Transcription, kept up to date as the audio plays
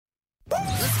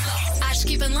Ash,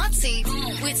 Kip and Lutzi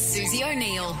with Susie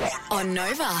O'Neill on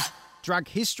Nova. Drug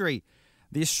History.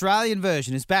 The Australian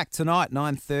version is back tonight,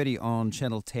 9:30 on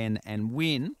Channel 10 and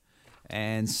Win.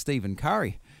 And Stephen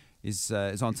Curry is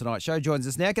on tonight's show. Joins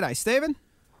us now. G'day, Stephen.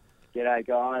 G'day,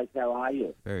 guys. How are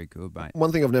you? Very good, mate.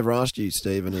 One thing I've never asked you,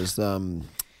 Stephen, is the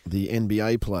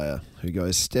NBA player who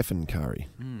goes Stephen Curry.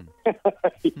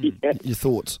 Yes. Your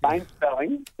thoughts? Same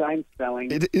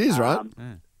spelling. It is, right?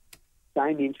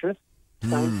 Same interest,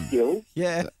 same skill,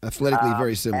 Yeah. Athletically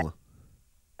very similar.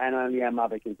 and only our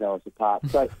mother can tell us apart.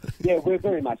 So, yeah, we're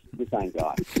very much the same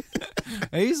guy.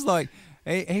 He's like...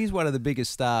 He's one of the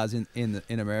biggest stars in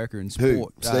America in sport.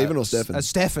 Who? Stephen or Stefan?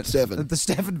 Stefan. Stefan. The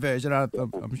Stefan version,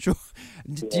 I'm sure.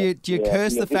 Do you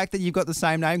curse the fact that you've got the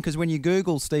same name? Because when you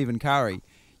Google Stephen Curry,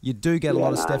 you do get a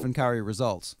lot of Stephen Curry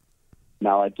results.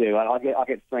 No, I do. I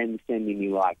get friends sending me,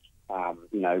 like,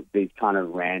 these kind of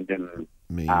random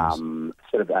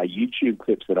sort of YouTube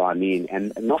clips that I'm in,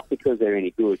 and not because they're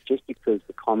any good, just because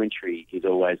the commentary is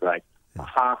always like,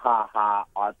 ha, ha, ha,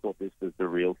 I thought this was the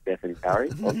real Stephen Curry,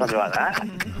 or something like that.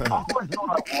 I always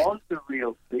thought I was the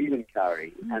real Stephen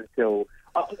Curry until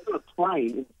I was on a plane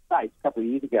in the States a couple of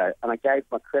years ago, and I gave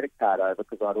my credit card over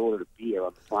because I'd ordered a beer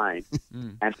on the plane.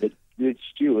 And the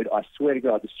steward, I swear to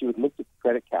God, the steward looked at the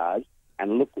credit card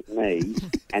and looked at me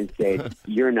and said,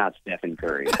 "You're not Stephen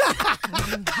Curry."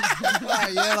 Oh,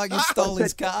 yeah, like you stole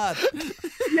his card.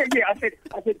 Yeah. I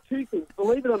said two things.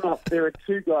 Believe it or not, there are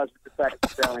two guys with the same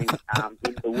spelling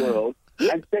in the world.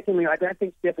 And secondly, I don't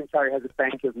think Stephen Curry has a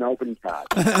Bank of Melbourne card.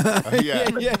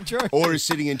 Yeah, true. Or is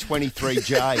sitting in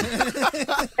 23J.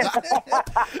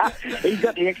 He's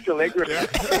got the extra leg room.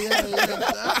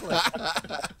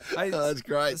 Hey, that's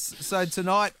great. So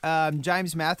tonight,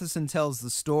 James Matheson tells the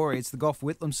story. It's the Gough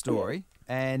Whitlam story.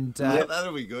 And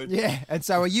That'll be good. yeah. And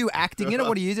so are you acting in it?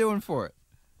 What are you doing for it?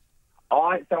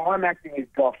 So I'm acting as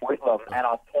Gough Whitlam, and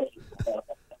I'll tell you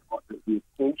the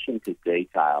attention to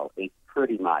detail is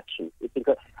pretty much, it's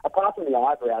because, apart from the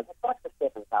eyebrows, it's like the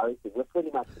Stephen Curry thing. We're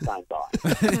pretty much the same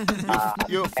guy.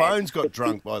 Your phone's got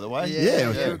drunk, by the way. Yeah,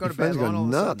 we've got a phone's bad line all of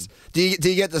a nuts. sudden. Do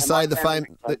you get to say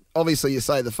the obviously you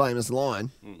say the famous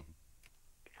line?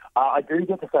 I do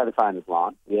get to say the famous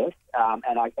line, yes, and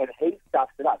he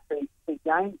stuffs it up. See,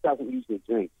 James doesn't usually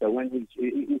drink, so when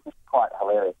it's just quite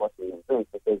hilarious watching him drink,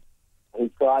 because he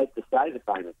tries to say the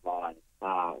famous line,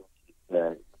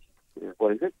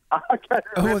 what is it? I can't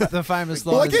remember. The famous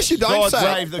line. Well, I guess you don't God say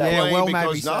save it. the Yeah, Queen well, because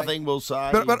maybe so. nothing will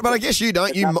say. But I guess you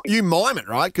don't. You mime it,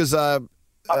 right? Because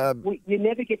you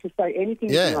never get to say anything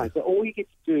you know. So all you get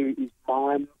to do is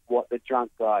mime what the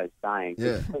drunk guy is saying.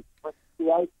 Yeah. Which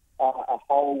creates a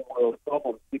whole world of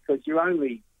problems, because you're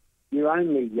only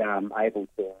able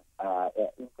to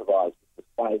improvise with the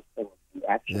face and the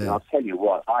action. Yeah. And I'll tell you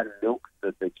what, I milked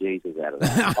the Jesus out of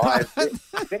that.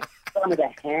 That's some of the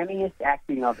hammiest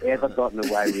acting I've ever gotten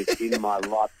away with in my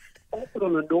life. That's what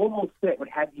on a normal set would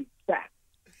have you sacked.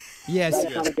 Yes.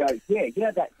 They kind of go,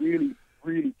 that really,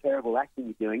 really terrible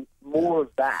acting you're doing. More of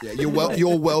that. yeah,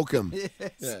 you're welcome.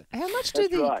 Yes. How much do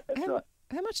That's right.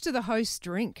 How much do the hosts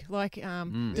drink? Like,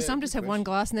 do some just have one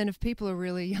glass, and then if people are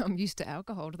really used to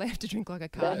alcohol, do they have to drink like a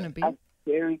carton of beer?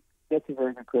 That's a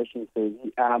very good question,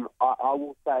 Susie. I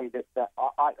will say that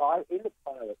I in the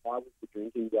pilot, I was the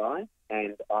drinking guy,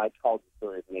 and I told the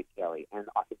story of Ned Kelly, and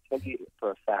I can tell you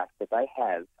for a fact that they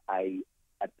have a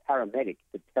paramedic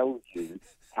that tells you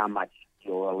how much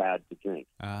you're allowed to drink.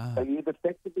 So you've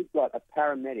effectively got a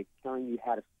paramedic telling you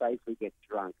how to safely get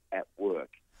drunk at work.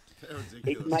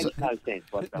 It makes no sense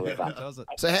whatsoever. Does it?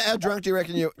 So how drunk do you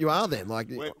reckon you are then? Like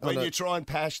When you try and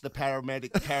pass the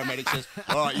paramedic says,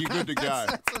 "All right, you're good to go."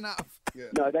 That's enough.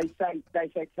 No, they say,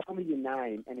 "Tell me your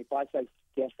name," and if I say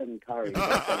Stephen Curry,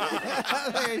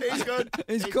 He's good.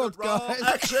 He's good, roll. guys.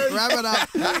 Action. Wrap it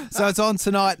up. So it's on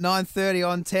tonight, 9:30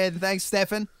 on 10. Thanks,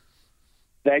 Stefan.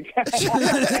 thanks, guys.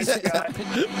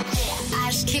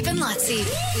 Ash, Kip and Lutzi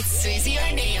with Susie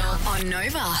O'Neill on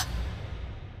Nova.